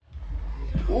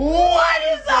What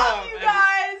is up, you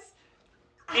guys?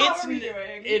 How are we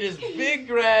doing? It is Big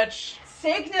Gretch.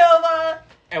 Sig Nova.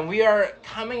 And we are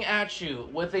coming at you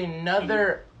with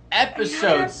another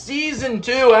episode. Season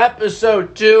 2,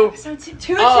 episode 2. Episode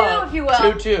 2, 2-2, if you will.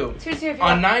 2-2. 2-2, if you will.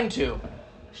 On 9-2.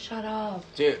 Shut up.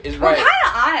 Dude, is We're right. kind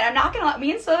of on it. I'm not going to...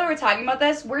 Me and Soda were talking about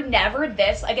this. We're never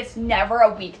this. Like, it's never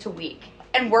a week to week.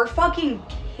 And we're fucking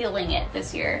killing it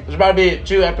this year. There's about to be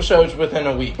 2 episodes within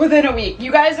a week. Within a week.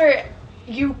 You guys are...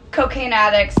 You cocaine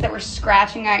addicts that were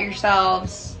scratching at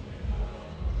yourselves.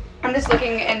 I'm just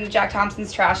looking in Jack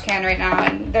Thompson's trash can right now,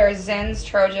 and there's Zins,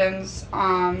 Trojans,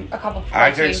 a couple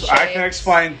protein shakes. I can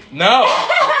explain. No!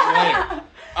 Later.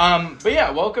 But yeah,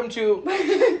 welcome to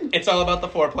It's All About the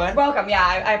Foreplay. Welcome,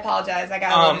 yeah, I apologize. I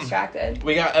got a little distracted.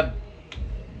 We got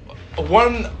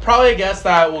probably a guest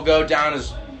that will go down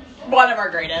as one of our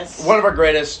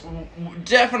greatest.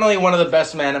 Definitely one of the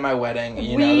best men at my wedding.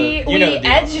 We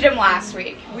edged him last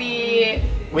week. We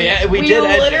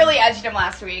literally edged him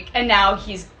last week, and now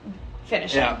he's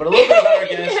finishing. Yeah, but a little bit about our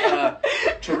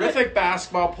guest. Terrific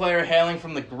basketball player hailing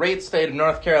from the great state of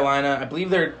North Carolina. I believe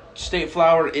their state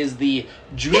flower is the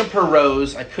juniper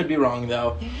rose. I could be wrong,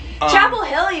 though. Chapel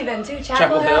Hill even, too.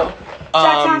 Chapel Hill.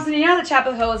 Jack Thompson, you know that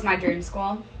Chapel Hill is my dream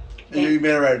school. You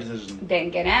made a right decision.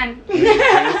 Didn't get in.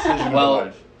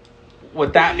 Well,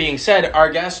 with that being said, our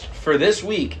guest for this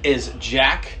week is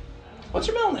Jack. What's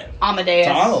your middle name? Amadeus.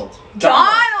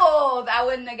 Donald! I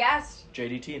wouldn't have guessed.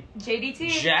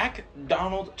 JDT. Jack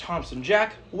Donald Thompson.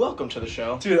 Jack, welcome to the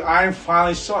show. Dude, I'm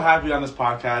finally so happy on this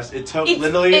podcast. It's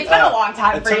been a long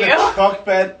time for you. It took a truck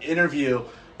bed interview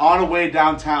on the way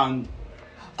downtown.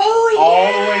 Oh, yeah. All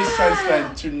the way since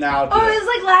then to now. Oh, it was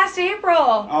like last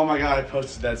April. Oh my god, I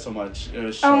posted that so much. It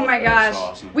was oh my gosh. So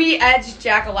awesome. We edged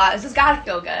Jack a lot. This has got to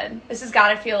feel good. This has got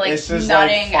to feel like this is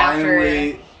nutting like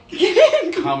finally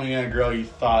after coming in a girl you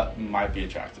thought might be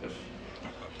attractive.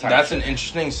 That's an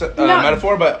interesting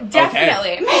metaphor, but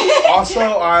definitely. Okay. Also,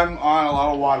 I'm on a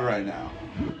lot of water right now.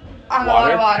 On a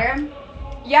lot of water?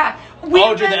 Yeah. The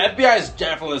FBI is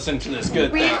definitely listening to this.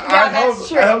 Good thing. That's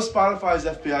true. I hope Spotify's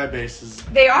FBI bases.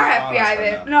 They are FBI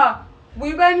based. No,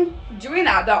 we've been doing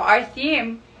that though. Our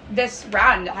theme this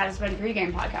round has been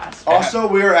pregame podcast. Also,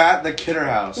 we are at the Kidder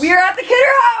House. We are at the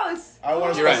Kidder House. I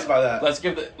want to specify that. Let's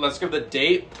give the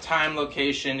date, time,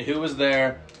 location, who was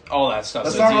there, all that stuff.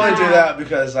 Let's not really do that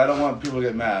because I don't want people to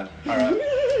get mad. All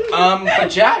right. But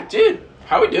Jack, dude,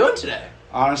 how are we doing today?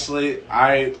 Honestly,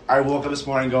 I woke up this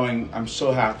morning going, I'm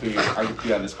so happy I could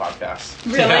be on this podcast.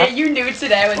 Really? Yeah. You knew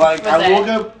today was I woke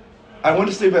up, I went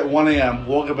to sleep at 1 a.m.,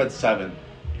 woke up at 7.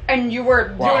 And you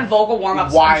were doing vocal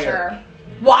warm-ups, I'm sure.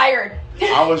 Wired.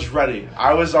 I was ready.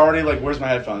 I was already like, where's my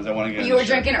headphones? I want to get You were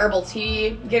drinking herbal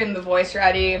tea, getting the voice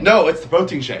ready. No, it's the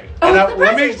protein shake. Oh,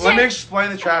 let me explain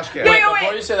the trash can. Wait,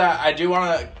 before you say that, I do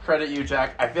want to credit you,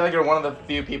 Jack. I feel like you're one of the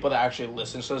few people that actually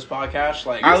listens to this podcast.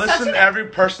 Like, I listen to every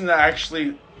person that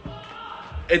actually...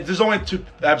 there's only 2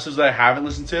 episodes that I haven't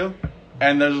listened to.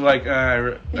 And there's like...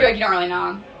 You're like, you don't really know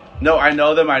them. No, I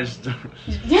know them, I just...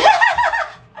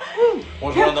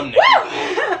 Was one of them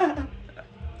naked?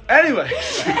 Anyway.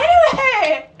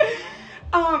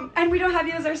 And we don't have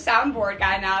you as our soundboard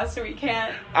guy now, so we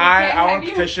can't. I want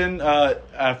to petition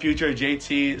a future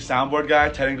JT soundboard guy,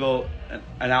 technical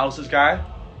analysis guy.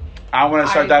 I want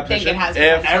to start that petition.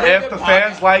 If the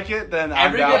fans like it, then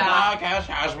I'm down. Every good podcast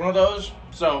has one of those.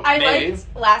 So I liked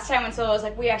last time when Solo was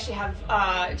like, we actually have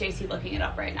JC looking it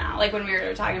up right now. Like when we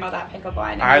were talking about that pickup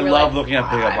line. I love looking at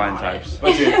pickup line types.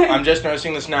 But dude, I'm just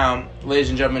noticing this now, ladies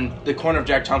and gentlemen. The corner of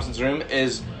Jack Thompson's room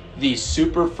is the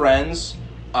Super Friends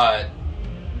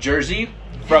jersey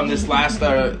from this last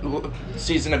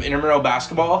season of intramural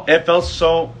basketball. It felt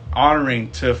so honoring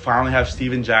to finally have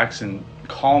Steven Jackson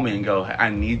call me and go, I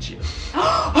need you.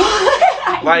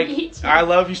 I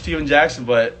love you, Steven Jackson,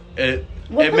 but it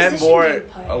meant more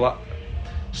a lot.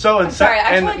 So in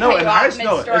high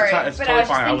school, it's totally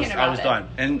fine. I was done.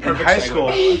 In high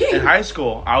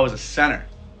school, I was a center.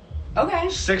 Okay.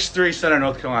 6'3" center,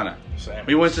 North Carolina. Same.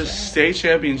 We went to state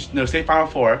Final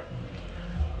Four.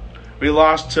 We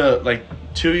lost to like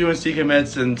 2 UNC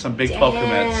commits and some Big 12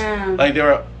 commits.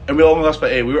 And we only lost by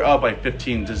 8. We were up like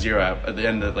 15-0 at the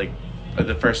end of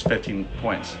the first 15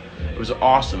 points. It was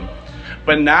awesome.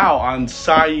 But now on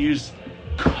SIU's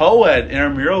co-ed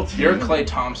intramural team, you're a Klay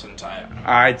Thompson type.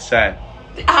 I'd say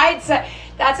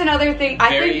that's another thing.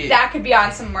 I think that could be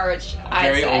on some merch.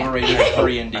 Very overrated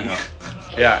Korean D.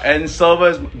 Yeah, and Silva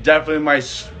is definitely my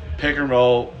pick and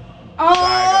roll.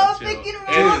 Oh, pick and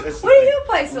roll. What do you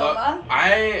play, Silva?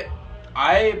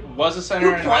 I was a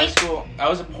center in high school. I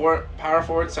was a power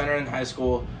forward center in high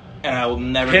school, and I will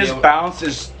never. His bounce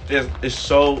is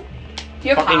so Do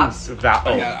you have hops?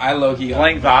 Yeah, I low-key got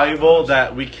blank valuable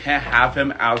that we can't have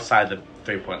him outside the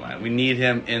 3-point line. We need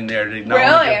him in there to not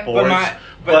only get boards,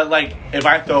 but like if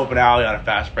I throw up an alley on a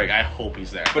fast break, I hope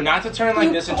he's there. But not to turn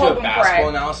like this into a basketball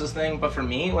analysis thing, but for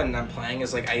me when I'm playing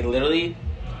is like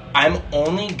I'm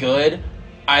only good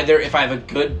either if I have a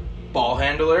good ball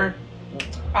handler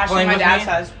playing with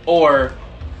me, or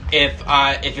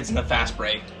if it's in the fast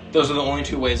break. Those are the only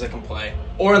two ways I can play,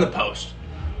 or in the post.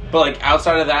 But like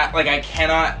outside of that, like I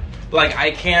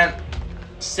can't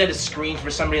set a screen for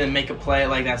somebody to make a play.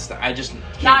 Like I just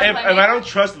can't. If I don't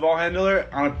trust the ball handler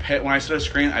when I set a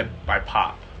screen, I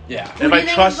pop. Yeah. If I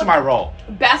trust my role.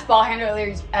 Best ball handler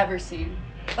you've ever seen,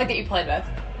 like that you played with.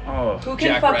 Oh, who can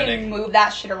Jack fucking Reddick. move that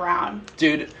shit around?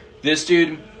 Dude, this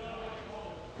dude,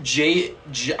 J,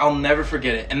 I'll never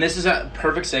forget it. And this is a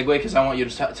perfect segue because I want you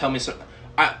to tell me so.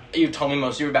 You told me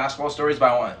most of your basketball stories,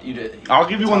 but I want you to. I'll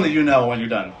give you one that you know when you're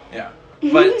done. Yeah.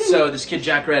 But so this kid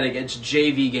Jack Reddick, it's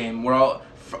JV game where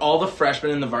all the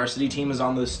freshmen in the varsity team is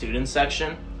on the student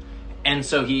section, and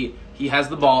so he has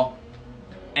the ball,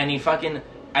 and he fucking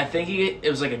it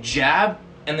was like a jab.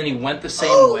 And then he went the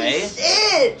same way.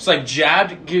 Shit. It's like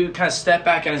jabbed, kind of step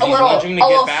back, and as he's lunging to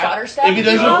get back. If he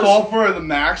doesn't fall for the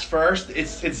max first,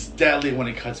 it's deadly when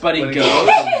he cuts. But he goes.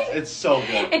 It's so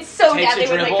good. It's so Takes deadly a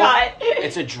when dribble, they cut.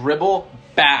 It's a dribble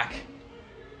back,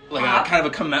 like a kind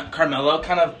of a Carmelo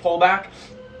kind of pullback.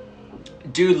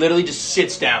 Dude literally just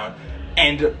sits down,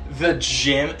 and the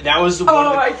gym. That was one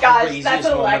of the craziest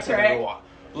moments I've ever watched.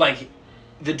 Like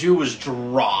the dude was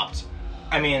dropped.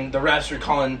 I mean, the refs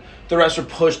were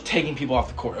pushed, taking people off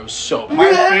the court. It was so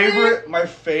bad. My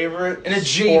favorite in a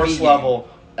sports JV level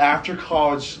after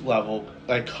college level,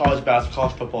 like college basketball,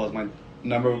 college football is my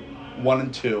number 1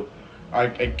 and 2.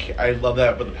 I love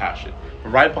that with a passion.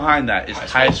 But right behind that is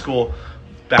high school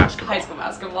basketball. High school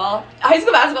basketball is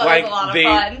a lot of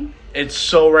fun. It's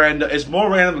so random. It's more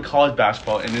random than college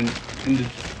basketball, and then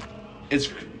it's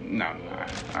no,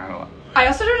 I don't know. I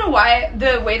also don't know why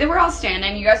the way that we're all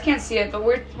standing, you guys can't see it, but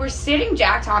we're sitting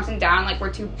Jack Thompson down like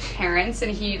we're two parents and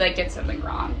he like did something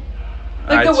wrong.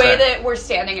 Like the way that we're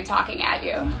standing and talking at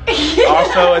you.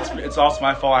 Also, it's also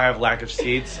my fault. I have lack of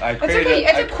seats. It's okay.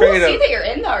 It's a cool seat that you're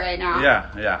in though right now.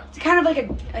 Yeah. It's kind of like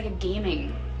a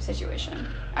gaming situation.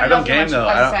 I don't game though.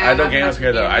 I don't game up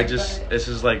here though. This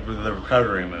is like the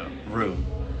recovery room.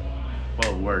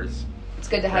 Well, words. It's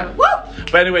good to have. Woo!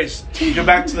 But anyways, to go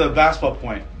back to the basketball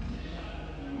point.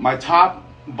 My top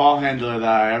ball handler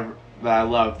that I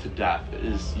love to death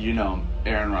is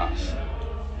Aaron Ross.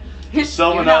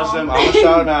 Someone knows him. I'm gonna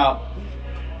shout him out.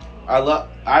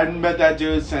 I met that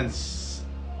dude since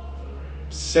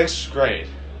 6th grade,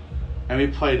 and we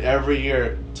played every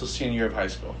year till senior year of high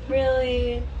school.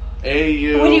 Really?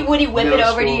 AAU. Would he whip it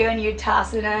over to you and you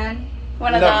toss it in?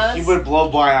 One of those? He would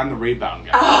blow by. I'm the rebound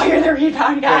guy. Oh, you're the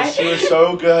rebound guy. He was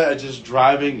so good at just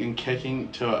driving and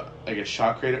kicking to a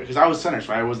shot creator. Because I was center,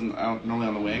 so I wasn't normally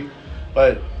on the wing.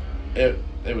 But it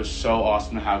was so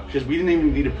awesome to have. Because we didn't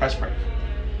even need a press break.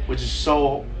 Which is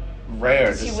so rare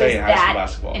to say in high school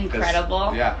basketball.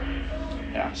 Incredible.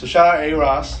 Yeah. So shout out A.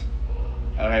 Ross.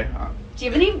 Okay. Do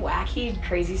you have any wacky,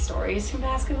 crazy stories from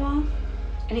basketball?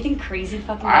 Anything crazy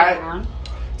fucking going around?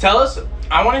 Tell us.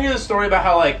 I want to hear the story about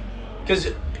how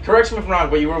because, correct me if I'm wrong,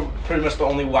 but you were pretty much the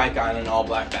only white guy on an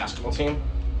all-black basketball team.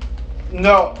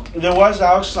 No, there was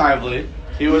Alex Snively.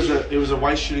 He was a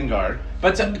white shooting guard.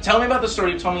 But tell me about the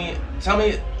story. Tell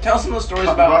some of the stories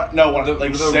about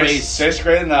the race. 6th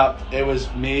grade and up. It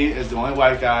was me as the only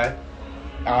white guy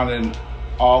on an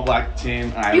all-black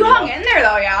team. And you hung in there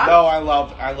though, yeah. No, I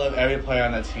love every player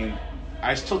on that team.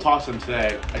 I still talk to them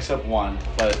today, except one.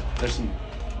 But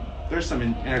there's some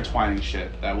intertwining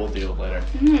shit that we'll deal with later.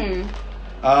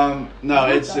 No,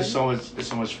 it's just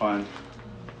so much fun.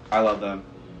 I love them.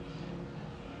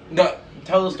 No,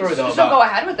 tell the story though. So go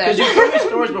ahead with it. Because you've told me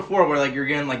stories before where you're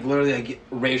getting literally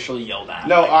racially yelled at.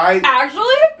 No, I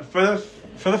actually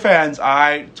for the fans,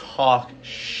 I talk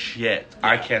shit. Yeah.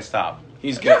 I can't stop.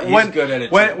 He's good. He's good at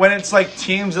it. When it's like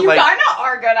teams that you kinda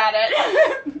are good at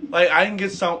it. I can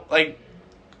get some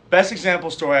best example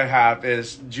story I have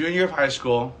is junior year of high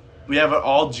school. We have an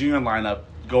all junior lineup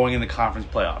going in the conference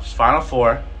playoffs. Final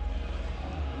Four.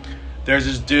 There's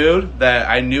this dude that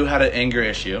I knew had an anger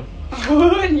issue.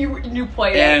 And you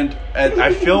played it. And I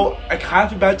kind of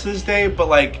feel bad to this day, but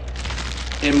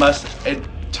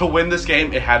to win this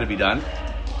game, it had to be done.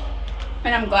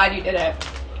 And I'm glad you did it.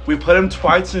 We put him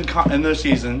twice in the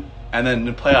season, and then in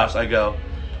the playoffs, I go,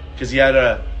 because he had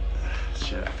I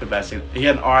feel bad saying he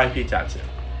had an RIP tattoo.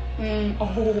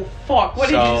 Oh, fuck. What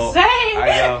did you say?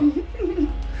 I go,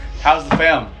 how's the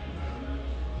fam?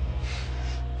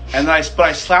 And then I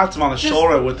slapped him on the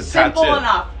shoulder with the simple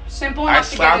tattoo. Simple I enough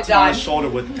to get slapped it him on done. the shoulder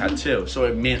with the tattoo. So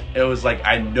it was like,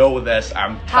 I know this.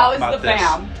 I'm How talking is about the this.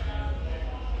 fam?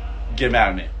 Get mad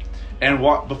at me. And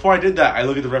before I did that, I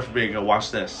look at the referee and go,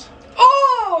 watch this.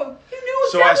 Oh, you knew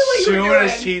So exactly what you were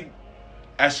doing.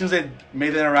 as soon as they made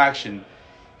the interaction,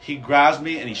 he grabs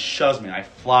me and he shoves me. I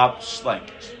flopped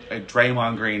like a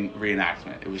Draymond Green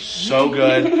reenactment. It was so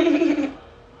good.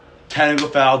 Technical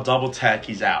foul, double tech,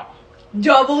 he's out.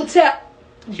 Double tap.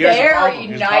 Here's the problem. Very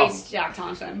Here's the nice, problem. Jack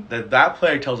Thompson. That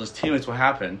player tells his teammates what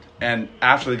happened, and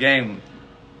after the game,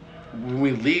 when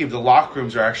we leave, the locker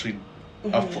rooms are actually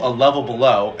a level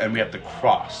below, and we have to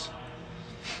cross.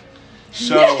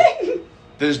 So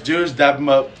this dude's dapping him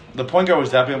up. The point guard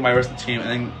was dapping up my rest of the team, and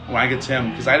then when I get to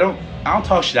him, because I don't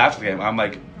talk shit after the game. I'm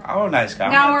like, I'm a nice guy.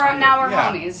 Now we're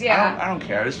homies. Yeah. I don't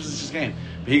care. This was just a game.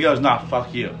 But he goes, nah,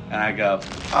 fuck you, and I go,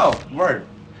 oh, word,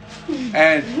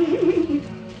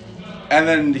 and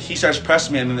then he starts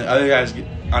pressing me, and then the other guys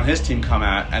on his team come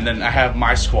out, and then I have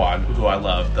my squad, who I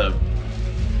love.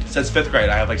 Since 5th grade,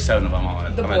 I have like 7 of them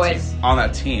on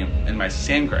that team in my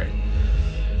same grade.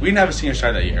 We didn't have a senior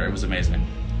stride that year. It was amazing.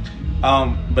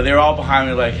 But they were all behind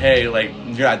me like, hey, like,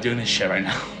 you're not doing this shit right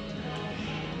now.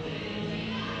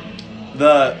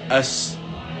 The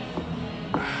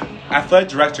athletic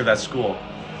director of that school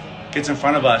gets in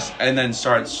front of us and then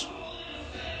starts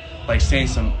like saying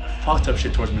some fucked up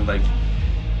shit towards me, like,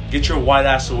 get your white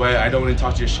ass away, I don't want to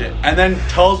talk to your shit. And then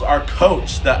tells our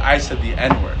coach that I said the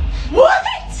N-word. What?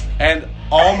 And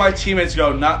all my teammates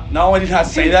go, not only did he not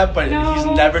say that, but he's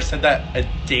never said that a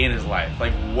day in his life.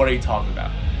 Like, what are you talking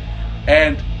about?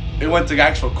 And it went to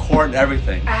actual court and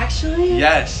everything. Actually?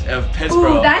 Yes, of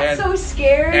Pittsburgh. Ooh, that's so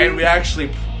scary. And we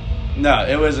actually, no,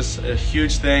 it was a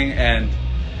huge thing. And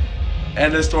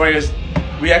the story is,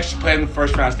 we actually played in the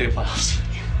first round of state playoffs.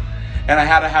 And I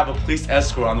had to have a police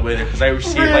escort on the way there because I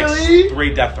received like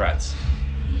 3 death threats.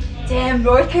 Damn,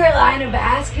 North Carolina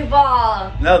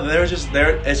basketball. No, they were just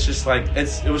there. It's just like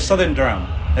it was Southern Durham.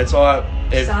 It's all.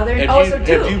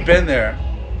 If you've been there,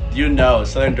 you know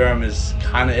Southern Durham is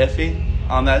kind of iffy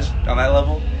on that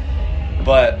level.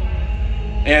 But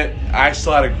I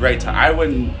still had a great time. I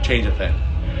wouldn't change a thing.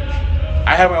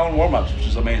 I had my own warm-ups, which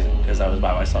was amazing because I was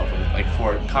by myself with like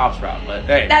 4 cops around. But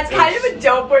hey, that's kind of a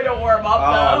dope way to warm up,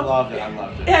 though. I loved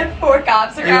it. And 4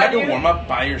 cops around you. You had to warm up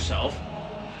by yourself?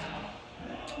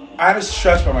 I had to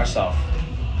stretch by myself.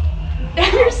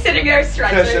 You're sitting there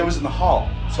stretching. Because it was in the hall,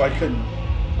 so I couldn't.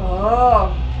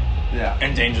 Oh. Yeah.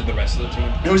 Endanger the rest of the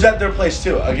team. It was at their place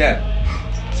too, again.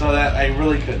 So that I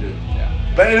really couldn't do it.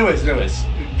 Yeah. But anyways,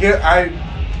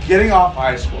 getting off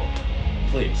high school.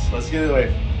 Please, let's get it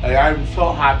away. I'm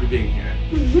so happy being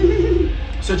here.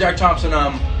 So Jack Thompson,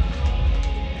 I'm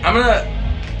gonna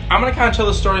kind of tell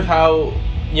the story of how,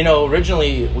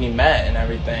 originally we met and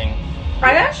everything.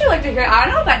 I'd actually like to hear. I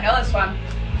don't know if I know this one.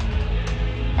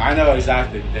 I know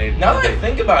exactly. Now that I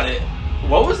think about it,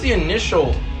 what was the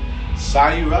initial? Saw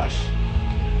you rush.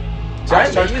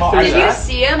 Did you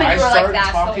see him and you were like,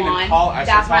 "That's the one.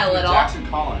 That's my little." Jackson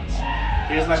Collins.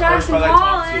 He was my Jackson first brother I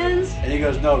talked to. Collins. And he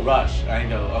goes, "No, rush." And I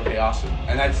go, "Okay, awesome."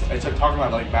 And I started talking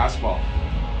about like basketball.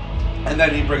 And then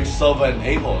he brings Silva and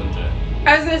Abel into it.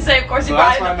 I was gonna say, of course, you So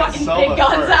brought that's in why the I met fucking Silva big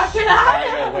guns first. after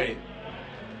that. I go, wait,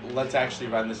 let's actually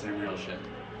run this in real shit.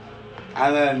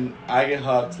 And then I get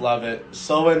hooked, love it.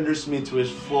 Silva introduced me to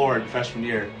his floor in freshman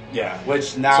year. Yeah.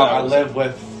 Which now I live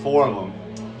with 4 of them.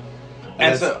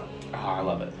 And so, I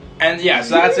love it. And yeah,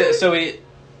 so that's it. So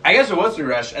I guess it was through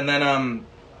Rush, and then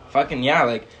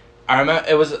like I remember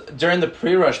it was during the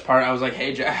pre-Rush part. I was like,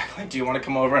 "Hey Jack, like, do you want to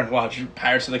come over and watch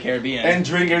Pirates of the Caribbean And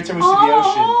drink every time we see the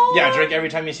ocean. Yeah, drink every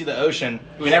time you see the ocean.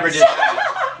 We never did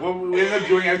that. What we ended up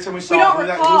doing every time we saw. We don't who's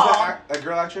recall. that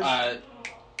girl actress?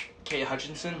 Kate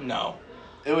Hutchinson? No,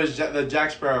 it was the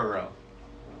Jack Sparrow girl.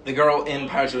 the girl in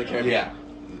Pirates of the Caribbean. Yeah.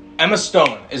 Emma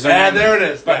Stone is her name. Yeah, there it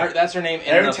is. But that's her name.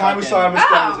 Every time we saw Emma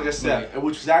Stone, it was like a step, movie.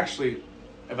 which was actually,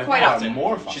 if I Quite thought often.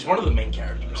 more fun. She's one of the main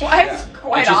characters. Quite And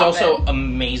she's often. also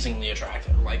amazingly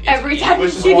attractive. Like Every time you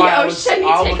Which is see the why I was ocean, you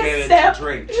take a obligated sip. to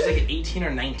drink. She's like 18 or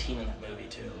 19 in that movie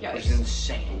too. Yeah, Which is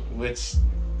insane. Which,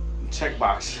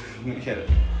 checkbox. Get it.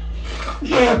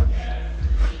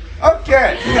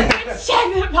 Okay.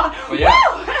 Check the box. But yeah.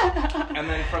 Woo! And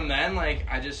then from then, like,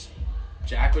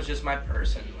 Jack was just my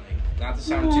person. Like, not to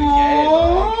sound too gay.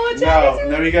 But, Jack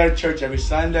is No, we go to church every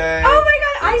Sunday. Oh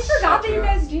my god, I It's forgot such that you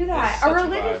guys do that. it's A such a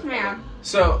religious vibe. man.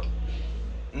 so,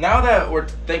 now that we're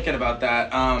thinking about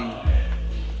that,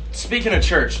 speaking of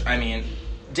church, I mean,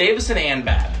 Davison and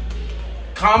Bad.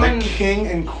 The Common, king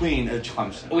and queen of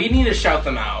Clemson. we need to shout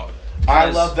them out. I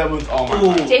love them with all my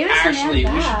heart. Davis Actually,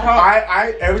 and we should Bab.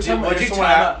 probably. Every time Would I you just time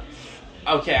want up?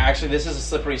 Okay, actually, this is a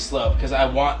slippery slope because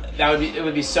it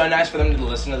would be so nice for them to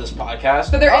listen to this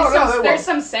podcast. But there is no, they there's will.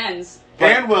 some sins.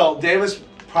 Dan will. Davis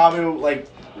probably like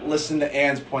listen to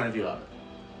Anne's point of view of it.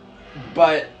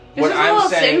 But This what is a I'm little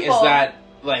saying sinful. is that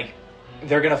like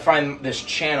they're gonna find this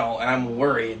channel, and I'm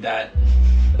worried that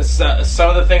some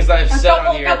of the things that I've A said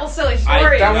on here. couple silly I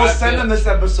stories. Then we'll Not send to- them this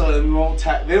episode, and we won't.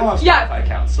 They don't have Spotify Yeah.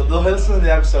 accounts, so they'll listen to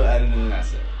the episode edited, and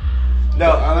that's it.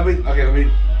 No, let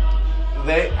me.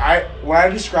 When I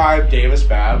describe Davis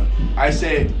Bab, I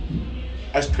say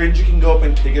a stranger can go up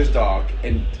and kick his dog,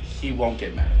 and he won't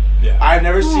get mad. Yeah. I've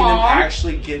never seen him Aw.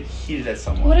 actually get heated at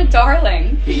someone. What a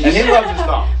darling. And he loves his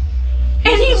dog.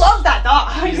 And he loves that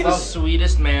dog. He's the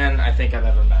sweetest man I think I've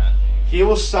ever met. He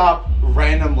will stop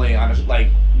randomly on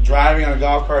driving on a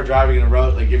golf cart, driving in a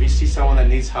road. Like if you see someone that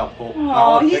needs help,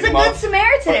 Oh, he's a good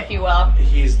Samaritan, if you will.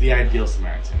 He's the ideal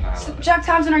Samaritan. I So, love it. Jack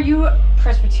Thompson, are you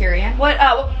Presbyterian? What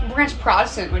branch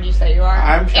Protestant would you say you are?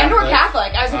 I'm Catholic. And or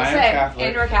Catholic. I was going I to am say. Catholic.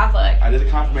 And or Catholic. I did a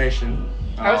confirmation.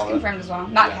 I was all of it. confirmed as well.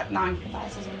 Not Yeah.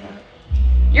 non-Catholicism.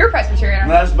 You're a Presbyterian,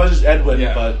 Not as much as Edwin,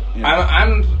 Yeah. but you know.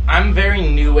 I'm very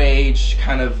New Age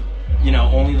kind of.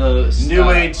 Only the New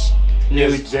Age New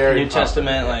is very New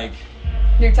Testament like.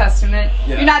 New Testament.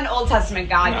 Yeah. You're not an Old Testament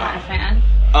God No. kind of fan.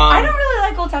 I don't really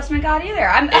like Old Testament God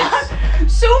either.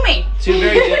 Sue me. Two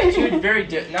very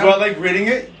Do I like reading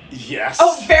it? Yes.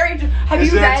 Oh, very. Have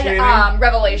Is you it read entertaining?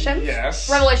 Revelations? Yes.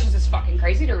 Revelations is fucking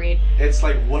crazy to read. It's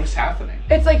like, what is happening?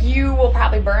 It's like you will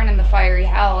probably burn in the fiery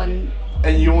hell, and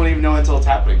And you won't even know until it's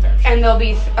happening. there'll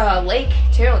be a lake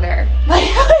too there. Like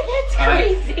it's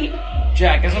crazy.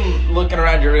 Jack, as I'm looking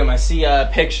around your room, I see a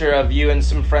picture of you and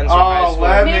some friends from high Oh, school.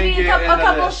 let me Maybe get a into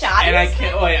couple this. shots. And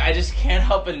I just can't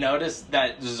help but notice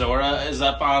that Zora is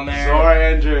up on there. Zora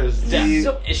Andrews.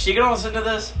 Yeah. Is she gonna listen to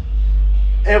this?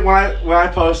 And when I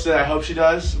post it, I hope she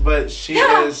does. But she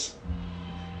is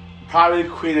probably the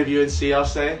queen of UNC. I'll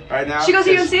say right now. She goes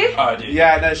to 'cause- UNC? Oh, dude.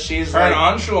 Yeah, no, she's Her like.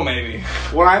 and Anshul, maybe.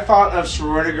 When I thought of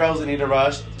sorority girls that need a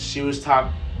rush, she was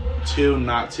top 2,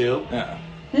 not 2. Yeah.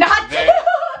 Not Very- too.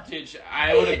 Dude,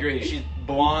 I would agree. She's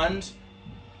blonde,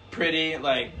 pretty,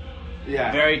 like.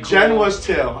 Yeah, Very cool. Jen was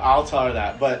 2. I'll tell her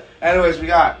that. But anyways,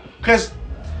 because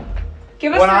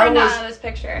Give us When a I rundown was- of this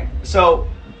picture. so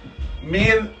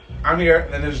I'm here,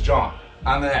 and then there's John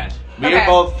on the end. We Okay. are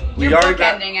both. We You're already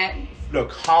got bookending it.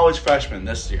 college freshmen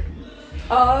this year.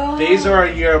 Oh. These are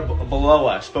a year below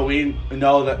us, but we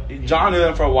know that John knew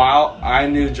them for a while. I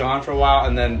knew John for a while,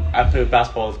 and then I played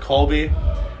basketball with Colby,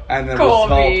 and then we developed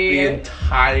Colby. the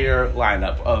entire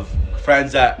lineup of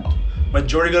friends that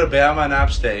majority go to Bama and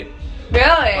App State,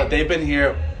 Really? but they've been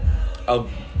here a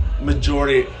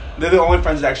majority. They're the only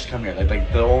friends that actually come here.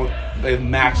 Like the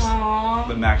max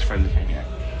friends that come here.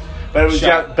 But it was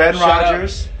Ben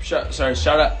Rogers. Shout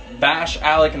out Bash,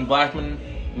 Alec, and Blackman,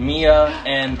 Mia,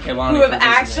 and Kaylani. Who have for visiting.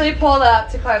 actually pulled up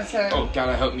to Clemson. Oh God,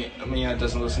 I hope Mia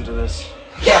doesn't listen to this.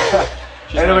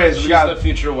 Anyways, she's we got the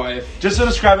future wife. Just to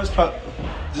describe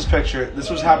this picture, this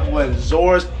was happened when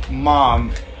Zora's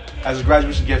mom, as a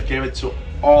graduation gift, gave it to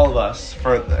all of us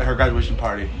for her graduation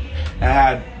party. And it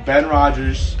had Ben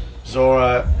Rogers,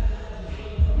 Zora,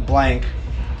 blank,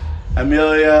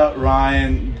 Amelia,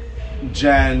 Ryan,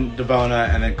 Jen,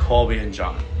 Devona, and then Colby and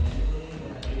John.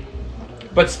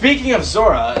 But speaking of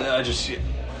Zora,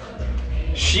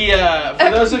 she for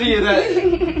those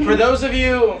of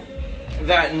you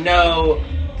that know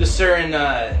the certain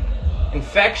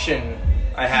infection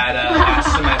I had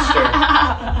last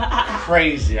semester.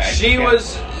 Crazy. She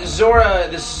was Zora,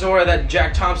 this Zora that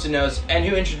Jack Thompson knows, and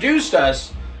who introduced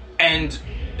us, and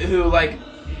who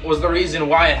was the reason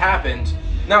why it happened.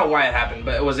 Not why it happened,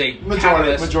 but it was a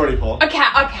majority poll. A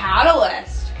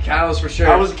catalyst. Catalyst for sure.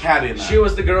 I was a caddy in that. She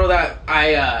was the girl that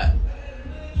I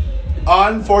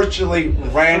unfortunately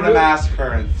random ass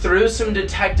occurrence. through some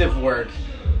detective work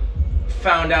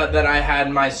found out that I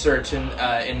had my certain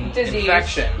Disease.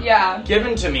 infection Yeah.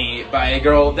 given to me by a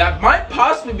girl that might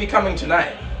possibly be coming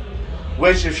tonight.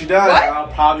 Which, if she does, What? I'll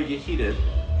probably get heated.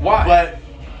 Why? But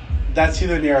that's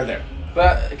either near or there.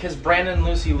 But because Brandon,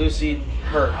 Lucy,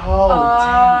 her.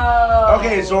 Oh.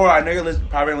 Okay, Zora, I know you're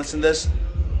probably gonna listen to this.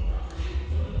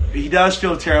 He does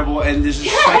feel terrible, and this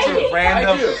is such a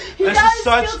random. I do. He This does is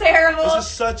such. feel terrible. This is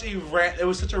such a it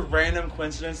was such a random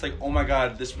coincidence. Like, oh my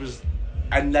god, this was.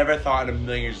 I never thought in a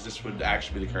million years this would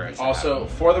actually be the occurrence. Also,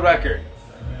 for the record,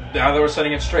 now that we're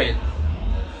setting it straight,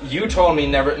 you told me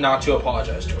not to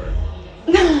apologize to her.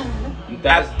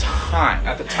 at the time.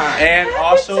 At the time. And At the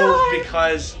also time.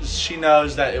 because she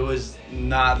knows that it was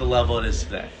not the level it is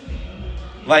today.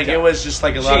 Like, it was just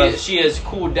like a lot of. She has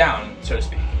cooled down, so to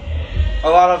speak. a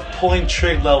lot of pulling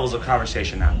trig levels of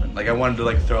conversation happened. Like I wanted to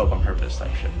like throw up on purpose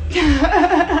type shit.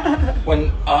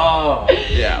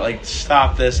 Yeah, like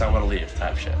stop this, I want to leave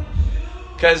type shit.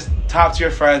 Because top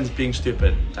tier friends being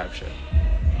stupid type shit.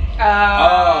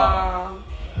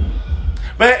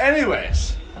 But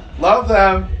anyways, love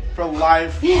them for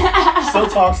life. Still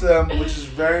talk to them, which is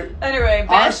very best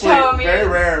honestly homies. very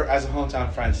rare as a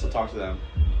hometown friend. Still talk to them.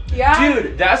 Yeah,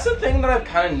 dude, that's the thing that I've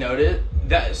kind of noted.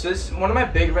 So this one of my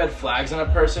big red flags in a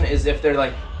person is if they're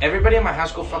like, everybody in my high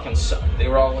school fucking sucked. They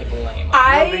were all like lame.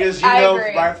 Because I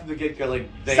agree. right from the get go, like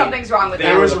something's wrong with them.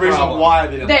 There was a reason why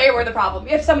they didn't. They were the problem.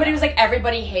 If somebody was like,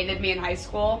 everybody hated me in high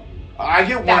school, I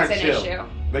get one that's or an two. issue.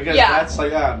 Because that's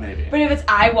like maybe. But if it's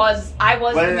I was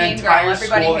the main girl,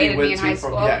 everybody hated me in high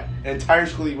school. An entire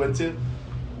school you went to,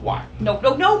 why? Nope.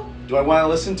 Do I want to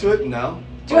listen to it? No.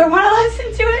 Do I want to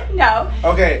listen to it? No.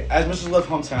 Okay, as Mrs. Love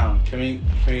hometown, can we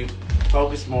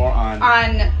focus more on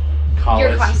college,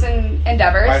 your Clemson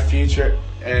endeavors? my future,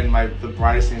 and the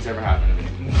brightest things ever happened to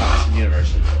me, Clemson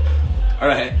University. All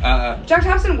right, Jack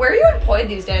Thompson, where are you employed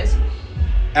these days?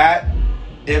 At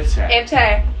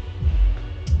IPTE.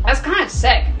 That's kind of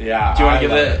sick. Yeah. do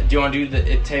you want to do the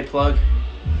IPTE plug?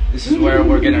 This is where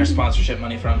we're getting our sponsorship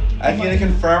money from. I can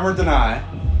confirm or deny,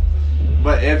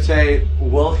 but IPTE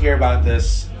will hear about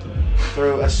this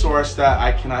through a source that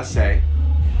I cannot say.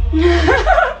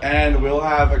 And we'll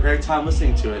have a great time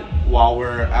listening to it while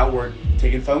we're at work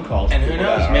taking phone calls. And who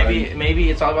knows? Maybe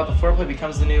it's all about the foreplay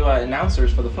becomes the new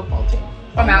announcers for the football team.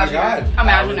 Imagine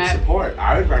I would it. support.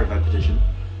 I would write that petition.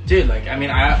 Dude, like, I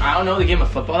mean, I don't know the game of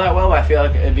football that well, but I feel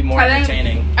like it'd be more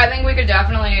entertaining. I think we could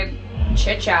definitely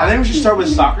chit chat. I think we should start with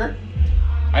soccer.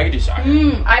 I could do soccer.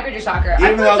 I could do soccer.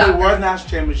 Even though they were the national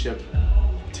championship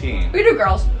team. We do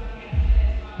girls.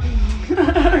 Okay,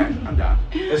 I'm down.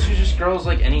 Let's do just girls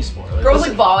like any sport. Like, Girls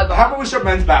like volleyball. How about we start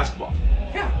men's basketball?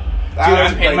 Yeah. Dude,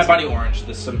 I'm painting my body orange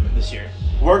this year.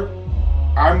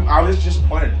 I was just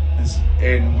appointed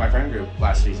in my friend group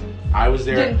last season. I was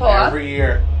there every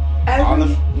year.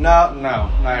 Not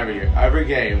every year. Every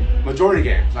game. Majority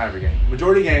games. Not every game.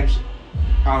 Majority games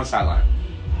on the sideline.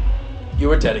 You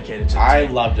were dedicated to it. I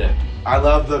loved it. I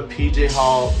love the PJ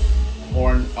Hall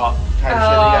horn off type shit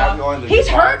you have going. He's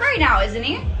hurt right now, isn't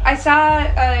he? I saw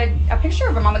a picture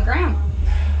of him on the gram.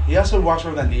 He also walks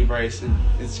around with that knee brace, and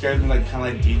it scares me like kind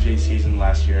of like DJ season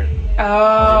last year. Oh.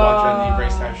 He walked around knee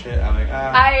brace type shit. I'm like,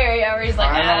 I hear you. Where he's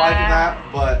like, I'm not liking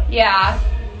that, but yeah.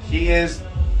 He is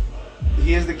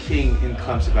the king in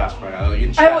Clemson basketball right now. Like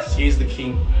in chess, he's the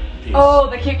king piece. Oh,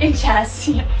 the king in chess.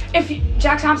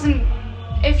 Jack Thompson,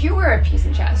 if you were a piece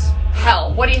in chess,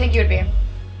 hell, what do you think you would be?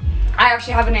 I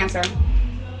actually have an answer.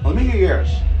 Let me hear yours.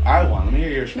 I have one. Let me hear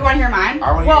yours first. You want to hear mine?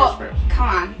 I want to hear yours first. Come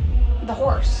on. The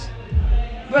horse.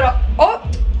 But,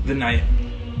 the knight.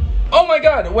 Oh my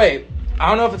god, wait. I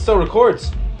don't know if it still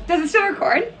records. Does it still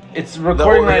record? It's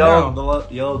recording right now. The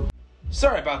yellow.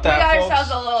 Sorry about We that, got folks.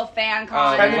 ourselves a little fan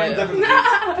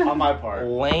On my part.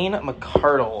 Lane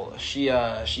McCardle.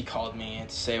 She called me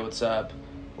to say what's up.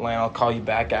 Lane, I'll call you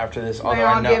back after this. Although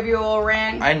I'll give you a little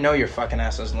ring. I know your fucking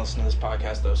ass doesn't listen to this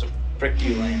podcast though, so frick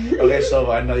you, Lane. Okay,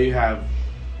 so I know you have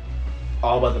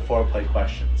all about the foreplay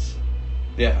questions.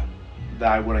 Yeah.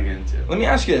 That I want to get into. Let me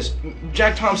ask you this.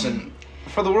 Jack Thompson,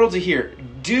 for the world to hear,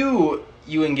 do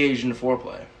you engage in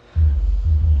foreplay?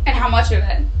 And how much of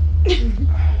it?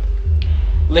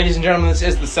 Ladies and gentlemen, this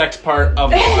is the sex part of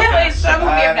the podcast. Some of you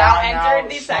have now entered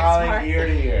the sex part. Year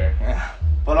to year.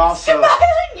 But also...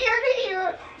 Smiling year to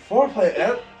year.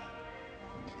 Foreplay,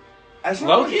 it's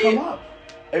not really come up.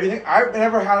 Everything, I've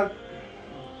never had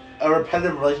a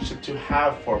repetitive relationship to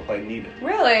have foreplay needed.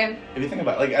 Really? If you think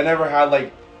about it, like I never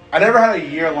had a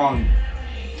year-long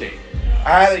date.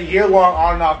 I had a year-long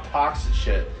on and off toxic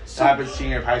shit that happened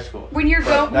senior of high school. When you're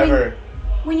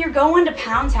when you're going to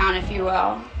Pound Town, if you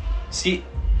will. See,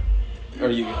 or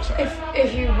you go, sorry.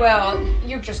 If you will,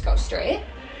 you just go straight.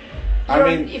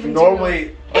 I mean,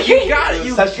 normally, you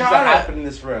gotta happen in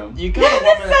this room. You gotta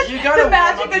the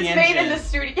magic that's made in the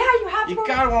studio. Yeah, you have to. You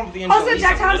gotta warm up the engine. Also,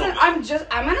 Jack Thompson,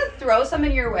 I'm gonna throw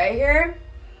something your way here.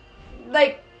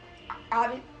 Like,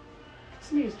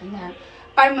 somebody's in there.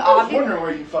 I was wondering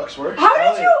where you fucks were. How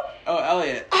did you? Oh,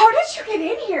 Elliot. How did you get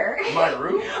in here? My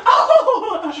room?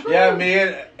 Oh. Yeah, me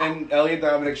and Elliot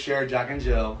Dominic share Jack and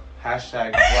Jill.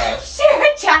 Hashtag blessed.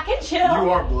 Share Jack and Jill. You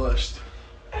are blessed.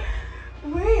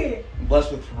 Wait.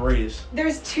 Blessed with Febreze.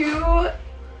 There's two. Oh,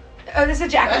 this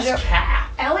is Jack and Jill.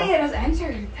 Cat. Elliot has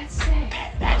entered. That's sick.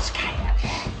 That's cat.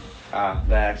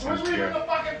 The accent's pure. the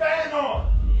fucking fan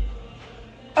on?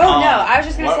 Oh no, I was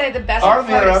just gonna say the best part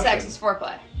of sex is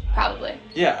foreplay. Probably.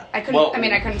 Yeah. I couldn't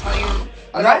tell you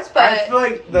guys, but I feel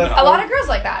like a lot of girls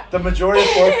like that. the majority of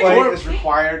foreplay is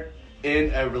required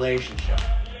in a relationship.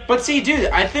 But see, dude,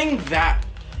 I think that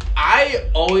I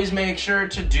always make sure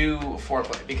to do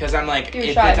foreplay because I'm like,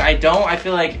 if I don't, I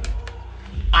feel like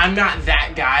I'm not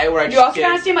that guy where I just You also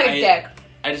kind of seem like a dick.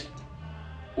 I just...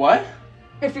 What?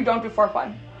 If you don't do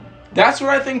foreplay. That's what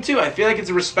I think, too. I feel like it's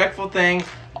a respectful thing,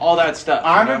 all that stuff.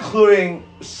 I'm including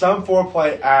some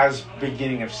foreplay as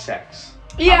beginning of sex.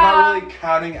 Yeah. I'm not really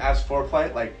counting as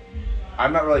foreplay. Like,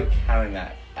 I'm not really counting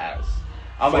that as.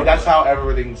 I'm like, that's how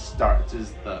everything starts,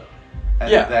 is the...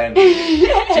 Yeah. Then,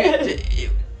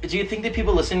 do you think that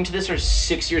people listening to this are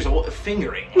 6 years old?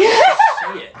 Fingering.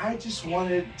 I just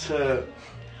wanted to...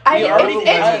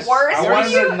 It's worse I when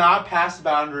wanted you... to not pass the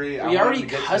boundary. We already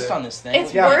cussed on this thing.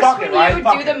 It's worse when you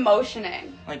do the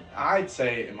motioning. Like, I'd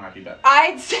say it might be better.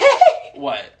 I'd say...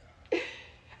 What?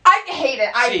 I hate it.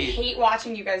 I hate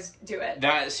watching you guys do it.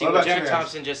 What Jack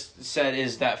Thompson just said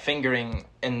is that fingering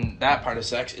in that part of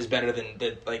sex is better than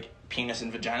the, like, penis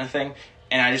and vagina thing.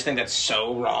 And I just think that's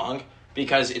so wrong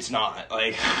because it's not.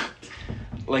 Like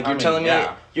you're telling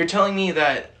me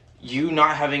that you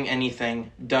not having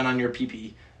anything done on your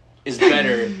pee-pee is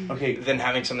better than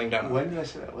having something done on it. When did I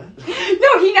say that? What? No,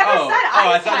 he never said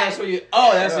I thought that's what you...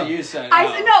 Oh, that's what you said. I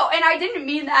said no, and I didn't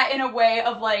mean that in a way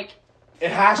of like...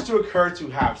 It has to occur to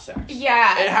have sex.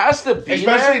 Yeah. It has to be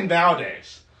especially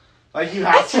nowadays. Like, you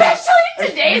have especially in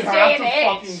today's day and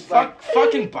age.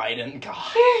 Fucking Biden, God.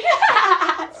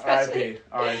 R.I.P.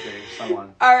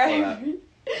 Someone. R.I.P.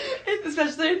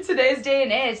 Especially in today's day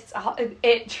and age,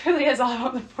 it truly is all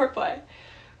on the foreplay.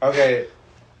 Okay.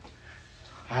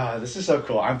 This is so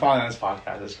cool. I'm following this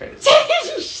podcast. It's crazy.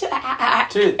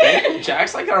 Dude,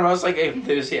 Jack's like our most like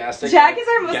enthusiastic. Jack is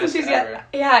our most enthusiastic. Ever.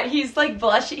 Yeah, he's like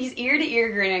blushing. He's ear to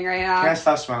ear grinning right now. Can't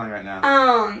stop smiling right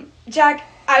now. Jack,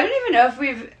 I don't even know if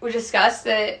we discussed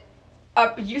that.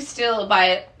 You still,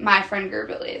 by my friend group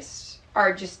at least,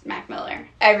 are just Mac Miller.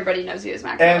 Everybody knows you as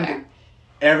Mac Miller.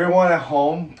 Everyone at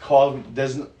home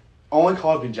only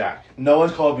called me Jack. No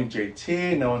one's called me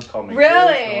JT. No one's called me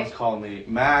really. Chris, no one's called me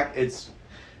Mac. It's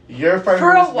your friend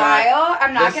for a while. Mac,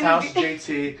 I'm not this gonna. House is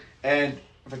JT and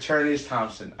fraternity is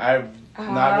Thompson. I've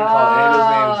not been called any of those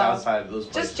names outside of those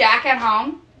places. Just Jack at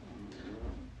home.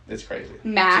 It's crazy.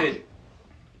 Mac. Dude,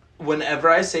 whenever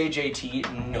I say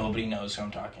JT, nobody knows who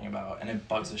I'm talking about, and it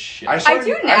bugs the shit. I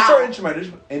do now. I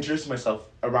started introducing myself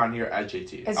around here as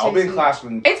JT. I'll be in class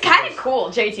when... It's kind of cool,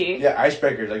 JT. Yeah,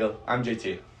 icebreakers. I go, I'm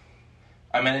JT.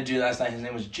 I met a dude last night. His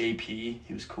name was JP.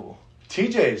 He was cool.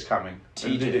 TJ is coming.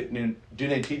 TJ. Dude named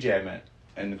TJ I met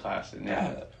in the class. And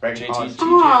yeah. JT.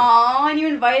 Aww, and you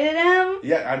invited him?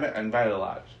 Yeah, I invited a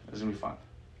lot. It was going to be fun.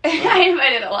 I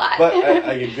invited a lot. But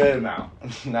like a good amount.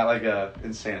 Not like a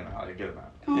insane amount. Like a good amount.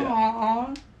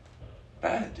 Aww.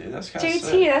 Yeah. Dude, that's kind of JT,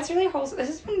 sick. that's really wholesome. This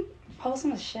has been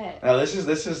wholesome as shit. No, this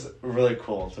is really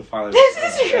cool to finally... This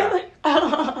is really...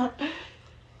 I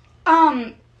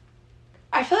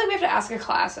feel like we have to ask a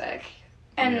classic.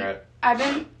 And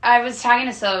I was talking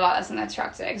to Sil about this in the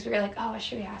truck today, because we were like, oh, what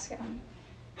should we ask him?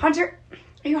 Hunter,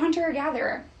 are you a hunter or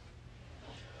gatherer?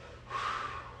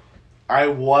 I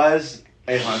was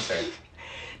a hunter.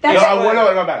 No,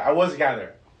 bad. I was a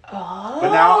gatherer. Oh.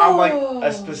 But now I'm like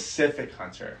a specific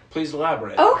hunter. Please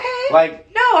elaborate. Okay. Like,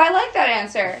 no, I like that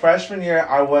answer. Freshman year,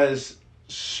 I was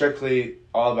strictly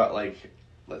all about like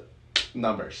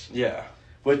numbers. Yeah.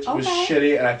 Which was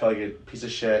shitty, and I felt like a piece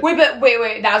of shit. Wait. That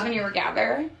was when you were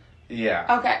gatherer? Yeah.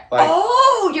 Okay. Like,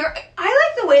 I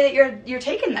like the way that you're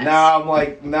taking this. Now I'm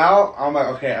like,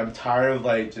 okay, I'm tired of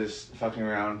like just fucking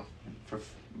around for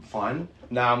fun.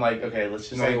 Now I'm like, okay, let's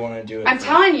just you want to do it. I'm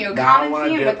telling you, common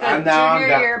theme with the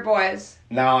junior year boys.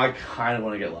 Now I kind of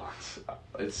want to get locked.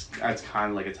 It's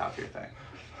kind of like a top tier thing.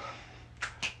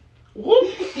 Woo!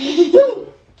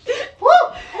 Woo!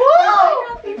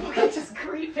 People can just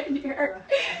creep in here.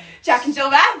 Jack and Jill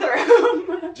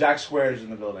bathroom. Jack Squared is in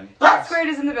the building. Jack Squared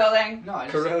is in the building. No, I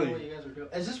just don't know what you guys are doing.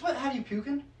 Is this what had you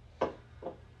puking?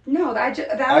 No, that was...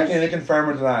 I can either confirm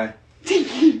or deny.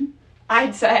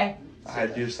 I'd say. I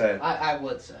do say. I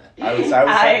would say. I would say.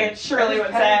 I surely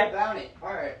would say. About it.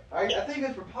 All right. I think you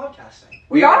guys were podcasting.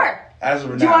 We are. As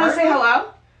of now. Do you want to say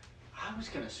hello? I was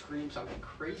gonna scream something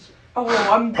crazy. Oh,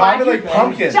 I'm glad probably like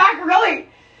pumpkin. Jack, really?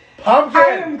 Pumpkin.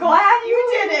 I am glad you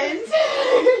didn't.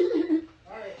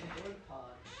 All right, enjoy the pod.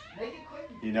 Make it quick.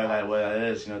 You know what that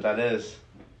is. You know what that is.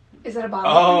 Is that a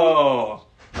bottle? Oh.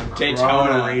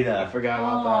 Daytona. Cronita. I forgot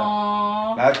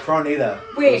about That's Cronita.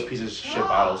 Wait. Those pieces of shit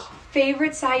bottles.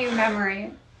 Favorite SIU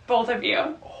memory? Both of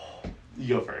you.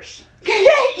 You go first.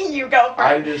 You go first.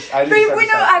 I just Wait,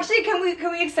 no, actually, can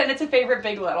we extend it to favorite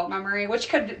Big Little memory, which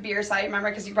could be your side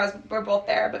memory because you guys were both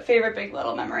there, but favorite Big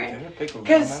Little memory. Favorite Big Little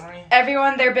Because memory?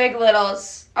 everyone, they're Big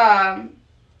Littles.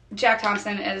 Jack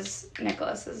Thompson is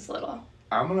Nicholas's little.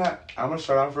 I'm gonna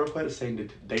start off real quick saying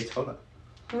Daytona.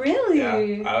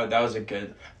 Really? Yeah, that was a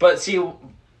good. But see,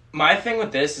 my thing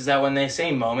with this is that when they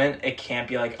say moment, it can't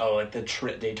be like, oh, like the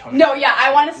Daytona. No, yeah,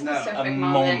 I want a No, specific a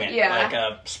moment. moment, Yeah. like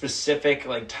a specific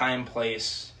like time,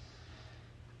 place.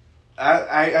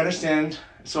 I understand.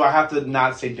 So I have to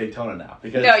not say Daytona now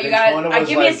because No, you Daytona gotta was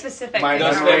give me a like, specific. My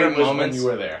Those memory favorite was moments when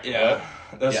you were there. Yeah,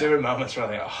 those Yeah. favorite moments were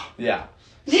like, oh. Yeah.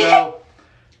 So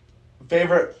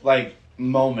favorite like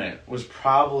moment was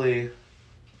probably.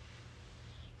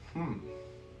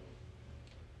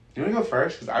 You wanna go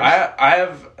first? Because I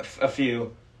have a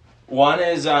few. One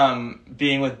is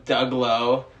being with Doug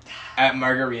Lowe at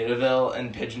Margaritaville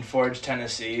in Pigeon Forge,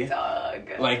 Tennessee.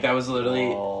 Doug. Like that was literally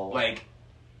Oh. like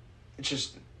it's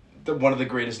just one of the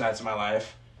greatest nights of my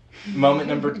life. Moment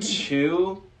number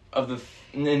 2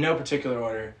 in no particular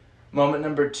order. Moment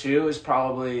number 2 is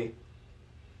probably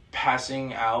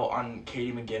passing out on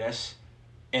Katie McGinnis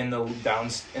in the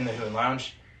Hoon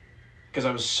Lounge because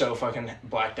I was so fucking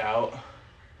blacked out.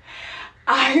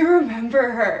 I remember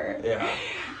her. Yeah.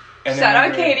 And Shout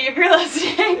out then Katie if you're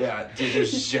listening. Yeah, dude,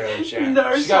 there's zero chance.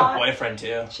 No She's got shot. a boyfriend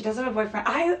too. She does have a boyfriend.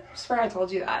 I swear I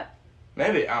told you that.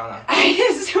 Maybe, I don't know.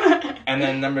 I swear. And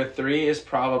then number 3 is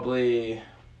probably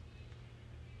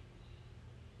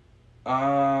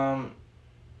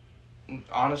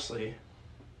honestly,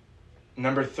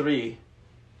 number 3,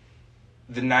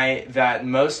 the night that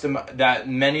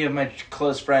many of my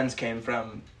close friends came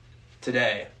from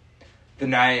today. The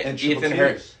night and Ethan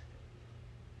Hirsch.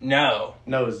 No.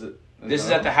 No, is it? This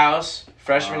is at the house,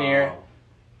 freshman year.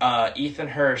 Ethan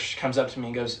Hirsch comes up to me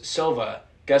and goes, Silva,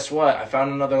 guess what? I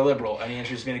found another liberal. And he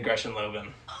introduced me to Gretchen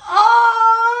Logan.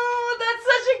 Oh, that's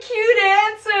such a cute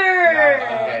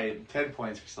answer. Okay, 10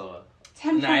 points for Silva.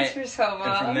 10 points for Silva.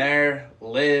 And from there,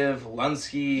 Liv,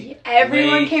 Lunsky,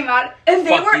 everyone Lake, came out, and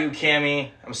they fuck were. you, Cammy.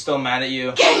 I'm still mad at you.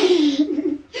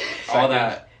 All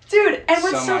that. Dude, and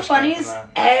what's so much funny came is from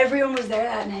that. everyone was there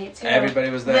that night too. Everybody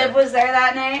was there. Liv was there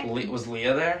that night. Was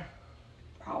Leah there?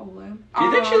 Probably. Do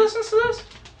you think she listens to this?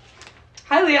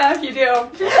 Hi, Leah, if you do.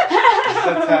 This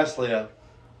is a test, Leah.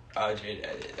 Oh, dude.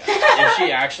 If she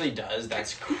actually does,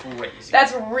 that's crazy.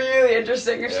 That's really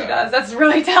interesting if she Yeah. does. That's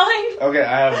really telling. Okay,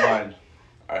 I have one.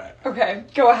 Alright. Okay,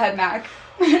 go ahead, Mac.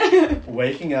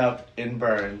 Waking up in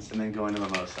Burns and then going to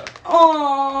Mimosa.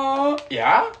 Aww.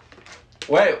 Yeah?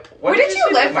 Wait, Where did you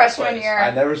say live about my freshman place? year? I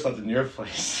never slept in your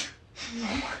place.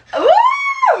 Woo!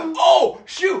 Oh,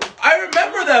 shoot! I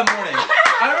remember that morning.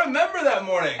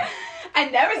 I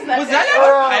never slept Was in that your-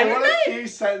 after Pirate what Night? a key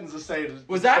sentence to say.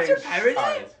 Was that after Pirate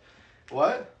Night? Night?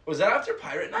 What? Was that after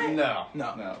Pirate Night? No.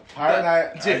 No. Pirate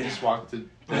Night, Dude. I just walked to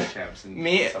the champs and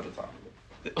Me- slept at the top.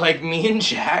 Like me and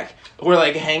Jack were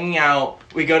like hanging out.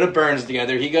 We go to Burns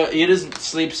together. He just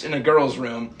sleeps in a girl's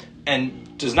room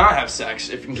and does not have sex.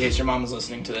 If in case your mom is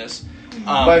listening to this,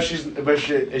 But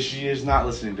if she is not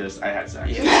listening to this, I had sex.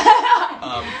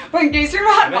 Yeah. Well, in case you're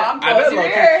not, Mom, I close bet your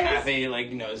look ears. Kathy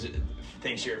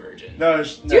thinks you're a virgin. No,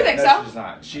 Do you think so? She's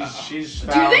not. She's Do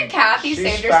you found. think Kathy she's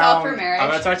saved herself for found- marriage? I'm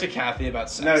gonna talk to Kathy about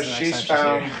sex. No, the next she's time she's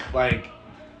found here. like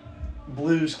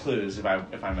Blue's Clues. If I may.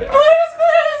 What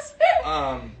is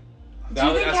That's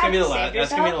you think gonna be the Kathy last. saved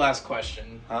That's gonna be the herself? last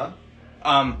question. Huh?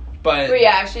 But yeah,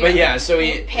 actually, yeah. So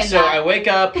pin so that. I wake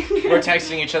up. We're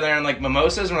texting each other and like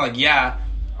mimosas, and we're like, yeah.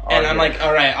 And I'm like,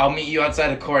 all right, I'll meet you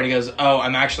outside of court. He goes, oh,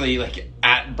 I'm actually like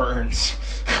at Burns.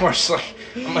 We're just like,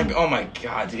 I'm like, oh my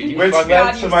god, dude, you Which fucking led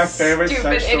God, to you my favorite stupid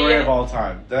sex story idiot. of all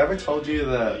time. Did I ever told you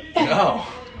the? no.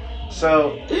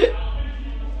 So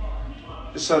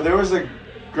there was a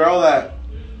girl that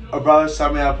a brother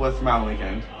set me up with for my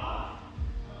weekend,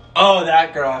 Oh,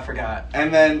 that girl, I forgot.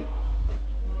 and that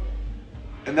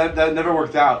never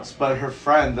worked out. But her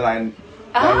friend that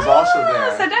was also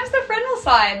there. Sometimes the friend will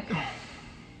slide.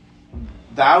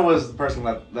 That was the person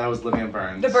that was living in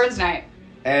Burns. The Burns night.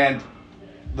 And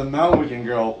the Mountain Weekend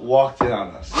girl walked in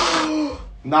on us,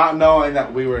 not knowing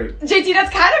that we were. JT,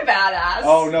 that's kind of badass.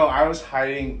 Oh no, I was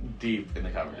hiding deep in the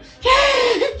covers.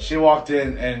 She walked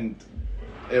in and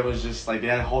it was just like they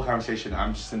had a whole conversation.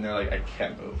 I'm just sitting there like I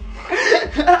can't move.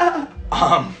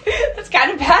 That's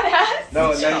kind of badass.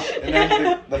 No, and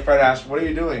then the friend asked, "What are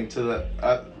you doing?" to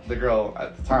the girl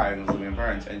at the time who was living in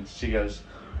Burns, and she goes,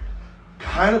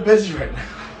 "Kind of busy right now."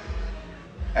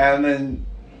 And then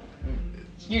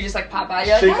You just like pop out.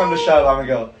 You're she like, come to "Hey." shove, I'm gonna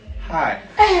go, "Hi."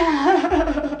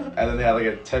 And then they had like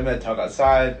a 10-minute talk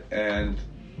outside, and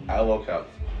I woke up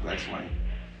next morning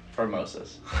for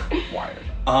mimosas. Wired.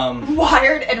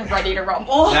 Wired and ready to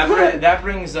rumble. That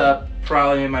brings up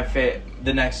probably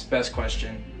the next best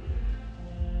question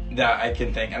that I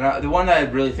can think, and the one that I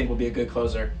really think will be a good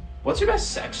closer. What's your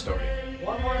best sex story?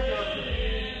 One more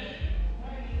interruption.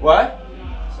 What?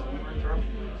 So one more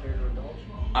interruption. Care to indulge?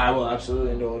 I will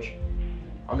absolutely indulge.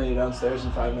 I'll meet you downstairs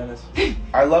in 5 minutes.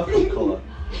 I love Coca-Cola.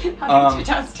 I'll meet you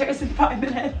downstairs in 5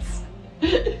 minutes.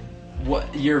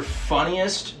 What your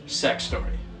funniest sex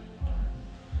story?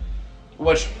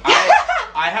 Which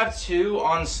I have 2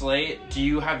 on slate. Do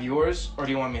you have yours, or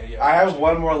do you want me to go? I have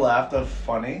one more left of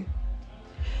funny.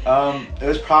 It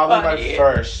was probably my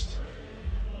first.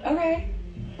 Okay.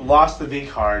 Lost the V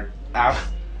card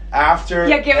after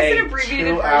give us a an abbreviated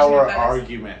version 2-hour of this.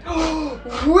 argument.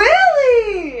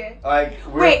 Really? Like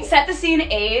Wait, set the scene.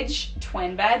 Age,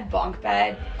 twin bed, bunk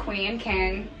bed, queen,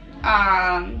 king.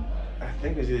 I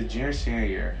think it was either junior or senior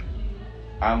year.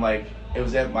 It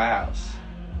was at my house.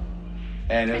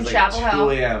 And it was In like Chapel 2 Hill?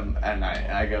 a.m. at night.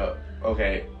 And I go,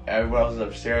 okay, everyone else is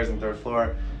upstairs on the 3rd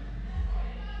floor.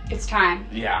 It's time.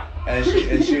 Yeah. And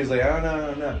she was like, oh,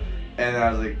 no. And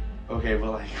I was like, okay,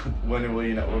 but like, when will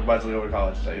we're about to go to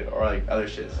college, or like other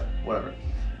shit, so whatever.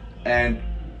 And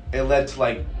it led to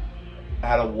I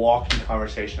had a walking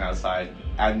conversation outside,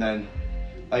 and then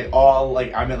I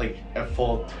meant a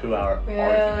full 2-hour argument.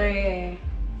 Really?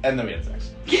 And then we had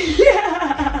sex.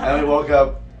 Yeah. And we woke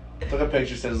up, took a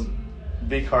picture, says,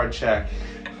 V card check.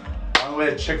 On the way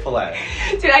to Chick-fil-A.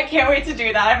 Dude, I can't wait to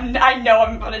do that. I know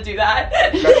I'm gonna do that. I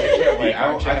can't wait.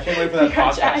 I can't wait for that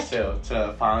V-card podcast check. too,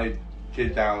 to finally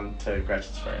get down to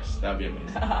Gretchen's first. That'd be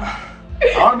amazing.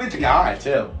 I want to meet the guy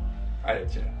too. I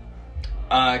did too.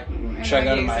 Should I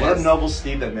go to mine? What a noble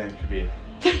steed that man could be.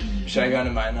 Should I go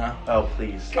into mine now? Oh,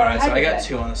 please. Go Alright, so ahead I got with it.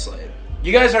 2 on the slate.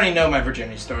 You guys already know my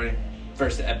virginity story.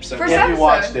 First episode. First If you episode.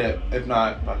 watched it, if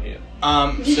not, fuck you.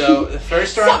 So the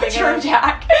first story I'm So thinking true, of,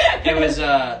 Jack. it was,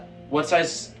 what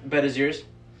size bed is yours?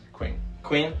 Queen.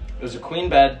 Queen. It was a queen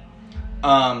bed.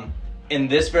 In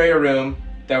this very room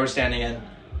that we're standing in,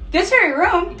 This very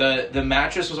room. the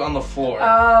mattress was on the floor.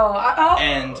 Oh.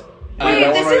 And Wait,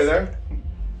 That this one right is- there?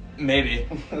 maybe.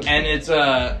 And it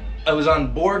was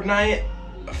on Borg night,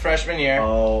 freshman year.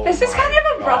 Oh. This is my kind of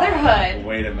a God. brotherhood.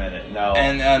 Wait a minute. No.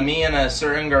 And me and a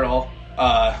certain girl,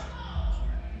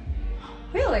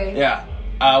 Really? yeah,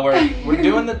 we're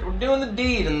doing the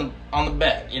deed on the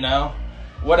bed,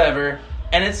 whatever.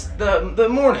 And it's the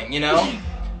morning,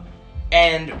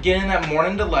 and getting that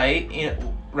morning delight,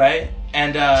 right?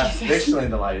 And They're still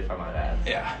in the light, if I might add.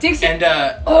 yeah, Dixie. and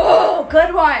Oh,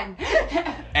 good one.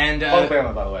 and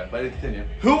Alabama, by the way, but continue.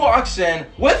 who walks in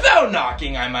without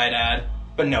knocking, I might add,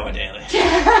 but Noah Daly.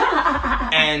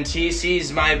 And he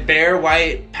sees my bare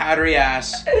white powdery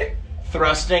ass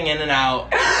thrusting in and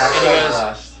out,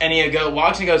 and he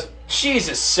walks and goes,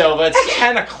 Jesus, Silva, it's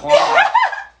 10 o'clock.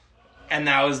 And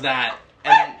that was that.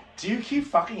 And Do you keep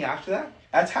fucking after that?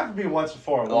 That's happened to me once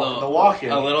before. a little, The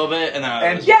walk-in. a little bit, and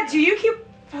And- Yeah, do you keep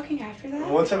fucking after that?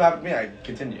 One time happened to me, I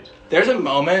continued. there's a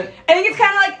moment. I think it's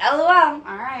kind of like, LOL,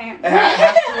 alright. It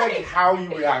has to how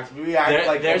you react. If you react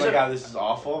oh there's my god, this is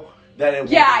awful, then it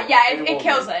Yeah, won't- it won't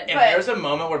kills be. it. If But there's a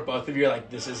moment where both of you are like,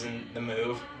 this isn't the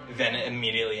move, then it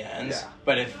immediately ends. Yeah.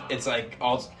 But if it's like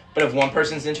but if one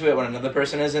person's into it when another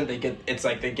person isn't, they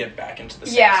get back into the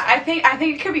sex. yeah, I think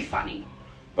it could be funny.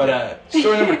 But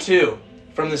story number 2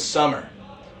 from this summer.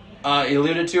 You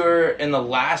alluded to her in the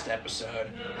last episode,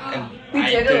 and We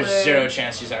did there's allude. 0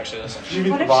 chance she's actually listening. Did you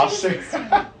meet What the if she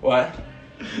roster? What?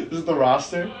 This is the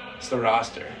roster? It's the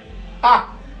roster.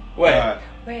 Ah! Wait,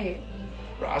 Wait.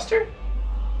 roster?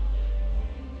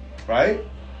 Right?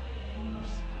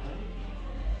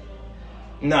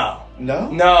 No. No?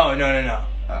 No.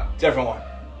 Ah. Different one.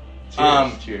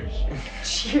 Cheers.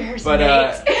 Cheers, But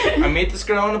mate. I meet this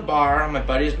girl in a bar on my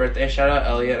buddy's birthday. Shout out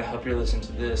Elliot. I hope you're listening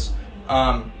to this.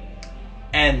 I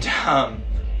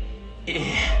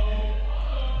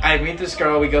meet this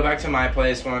girl. We go back to my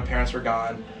place when my parents were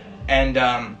gone, and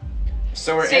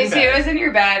so we're in Stacey, bed. it was in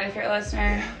your bed if you're a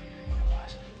listener.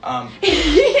 Yeah.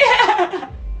 Yeah.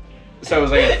 So it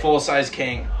was like a full size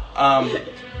king.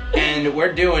 And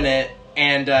we're doing it,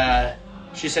 and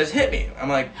she says, "Hit me." I'm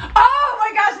like, Oh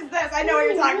my gosh, it's this. I know what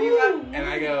you're talking about. and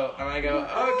I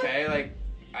go, okay, like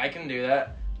I can do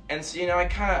that. And so I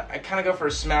kind of go for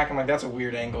a smack. I'm like, that's a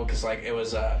weird angle because like it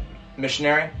was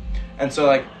missionary, and so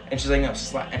like, and she's like, no,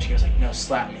 slap, and she goes like, no,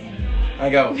 slap me. And I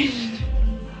go,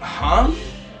 huh?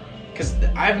 Because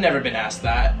I've never been asked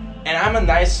that, and I'm a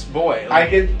nice boy.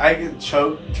 Like, I get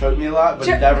choke me a lot, but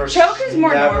never choke is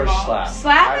more never normal. slap.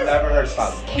 Slap I've is never heard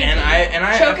slap. and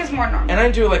I choke is more normal. and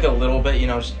I do like a little bit,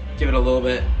 just give it a little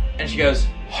bit. And she goes,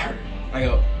 harder. I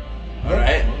go, all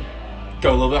right,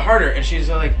 go a little bit harder. And she's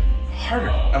like, harder.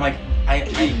 I'm like,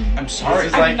 I'm sorry. This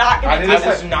is like, I'm not gonna I do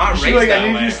was not She's raised like, that I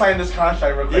need way. you to sign this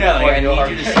contract real quick. Yeah, like, I before need go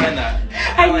you to hard. sign that.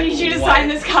 I I'm like, need you to "What?" sign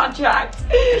this contract.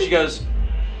 And she goes,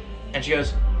 and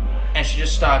she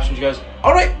just stops and she goes,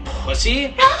 all right,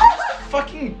 pussy.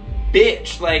 Fucking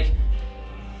bitch. Like,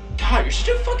 God, you're such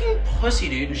a fucking pussy,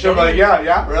 dude. You should be like,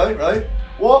 yeah, really?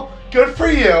 Well, good for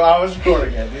you. I was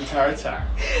recording it the entire time.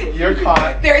 You're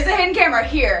caught. There's a hidden camera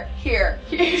here.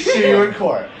 See you in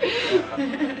court.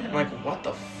 I'm like, what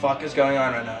the fuck is going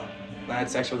on right now? I had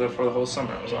sex with her for the whole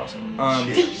summer. It was awesome.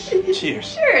 Cheers.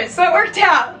 Sure, so it worked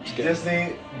out.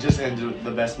 Disney just ended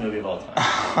the best movie of all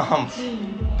time.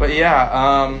 But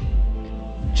yeah,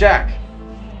 Jack,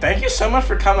 thank you so much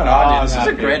for coming on, dude. This was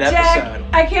a great episode. Jack,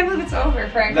 I can't believe it's over,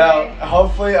 frankly. Now,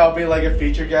 hopefully, I'll be like a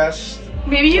feature guest.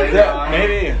 Maybe you Later can. on.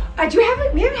 Maybe. We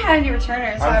haven't had any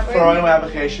returners, I'm have we? throwing my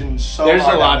application so There's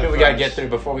hard a lot at that we my gotta get friends. through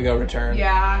before we go return.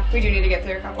 Yeah, we do need to get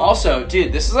through a couple. Also,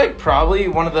 dude, this is like probably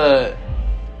one of the.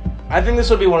 I think this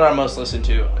will be one of our most listened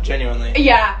to, genuinely.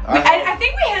 Yeah, I I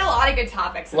think we hit a lot of good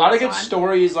topics. A lot of in good this one.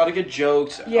 stories, a lot of good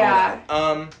jokes. Yeah.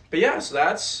 But yeah, so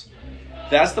that's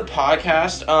the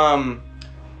podcast.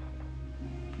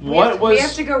 We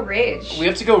have to go rage. We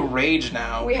have to go rage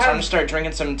now. We I'm trying have- to start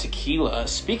drinking some tequila.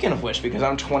 Speaking of which, because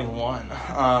I'm 21.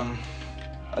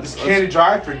 This candy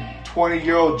dry for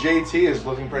 20-year-old JT is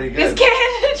looking pretty This good.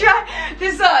 candy dry.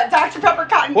 This Dr Pepper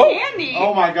cotton Whoa. candy.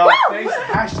 Oh my God! Woo! Thanks.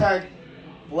 Hashtag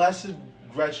blessed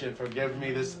Gretchen for giving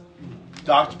me this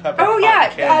Dr. Pepper. Oh cotton yeah,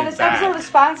 candy this bag. episode was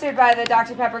sponsored by the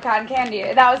Dr Pepper cotton candy.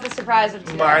 That was the surprise of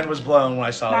today. Mine was blown when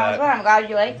I saw Mine was that. good. I'm glad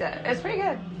you liked it. It was pretty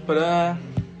good.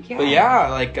 But yeah,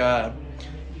 like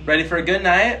ready for a good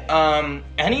night.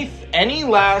 Any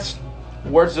last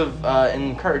words of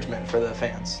encouragement for the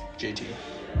fans, JT?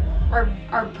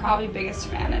 Our probably biggest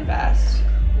fan and best.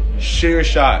 Shoot your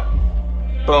shot.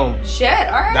 Boom. Shit.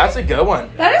 All right. That's a good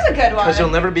one. That is a good one. Because you'll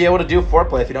never be able to do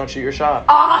foreplay if you don't shoot your shot.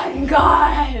 Oh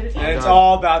God. And it's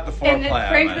all about the And foreplay.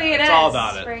 frankly, it's it is. all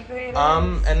about it. Frankly, it is.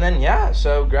 And then yeah,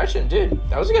 so Gretchen, dude,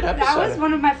 that was a good episode. That was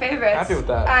one of my favorites. Happy with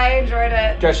that. I enjoyed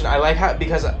it. Gretchen, I like how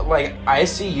because like I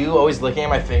see you always looking at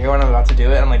my finger when I'm about to do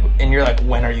it. I'm like, and you're like,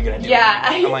 when are you gonna do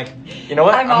Yeah, it? I'm like, you know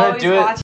what? I'm gonna always do it. watching.